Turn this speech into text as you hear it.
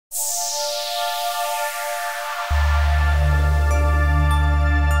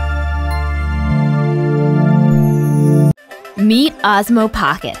Meet Osmo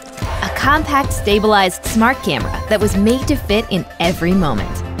Pocket, a compact, stabilized smart camera that was made to fit in every moment.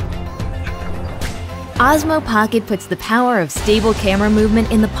 Osmo Pocket puts the power of stable camera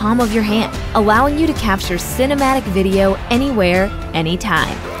movement in the palm of your hand, allowing you to capture cinematic video anywhere,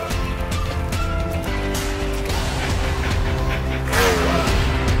 anytime.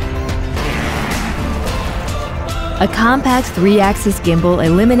 A compact 3-axis gimbal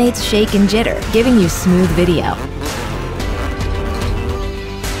eliminates shake and jitter, giving you smooth video.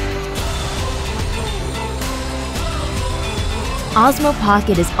 Osmo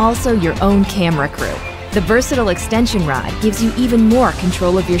Pocket is also your own camera crew. The versatile extension rod gives you even more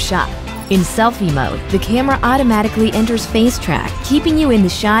control of your shot. In selfie mode, the camera automatically enters face track, keeping you in the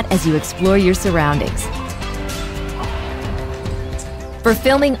shot as you explore your surroundings. For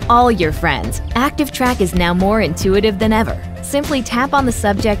filming all your friends, Active Track is now more intuitive than ever. Simply tap on the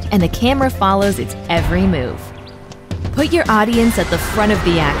subject and the camera follows its every move. Put your audience at the front of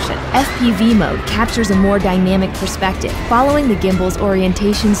the action. FPV mode captures a more dynamic perspective, following the gimbal's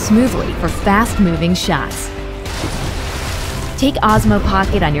orientation smoothly for fast-moving shots. Take Osmo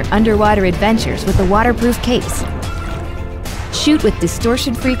Pocket on your underwater adventures with a waterproof case. Shoot with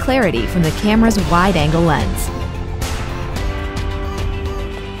distortion-free clarity from the camera's wide-angle lens.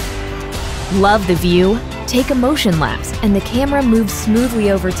 Love the view? Take a motion lapse and the camera moves smoothly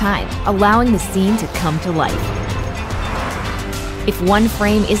over time, allowing the scene to come to life. If one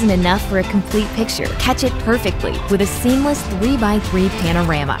frame isn't enough for a complete picture, catch it perfectly with a seamless 3x3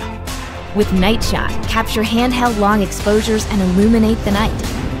 panorama. With Night Shot, capture handheld long exposures and illuminate the night.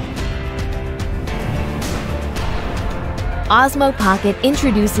 Osmo Pocket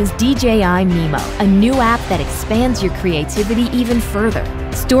introduces DJI Mimo, a new app that expands your creativity even further.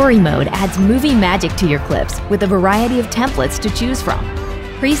 Story mode adds movie magic to your clips with a variety of templates to choose from.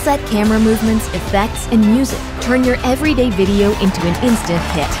 Preset camera movements, effects, and music turn your everyday video into an instant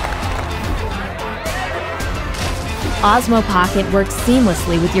hit. Osmo Pocket works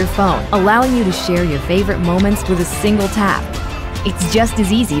seamlessly with your phone, allowing you to share your favorite moments with a single tap. It's just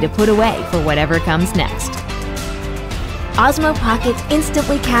as easy to put away for whatever comes next. Osmo Pocket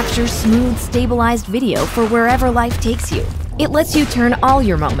instantly captures smooth, stabilized video for wherever life takes you. It lets you turn all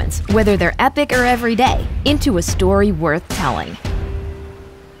your moments, whether they're epic or everyday, into a story worth telling.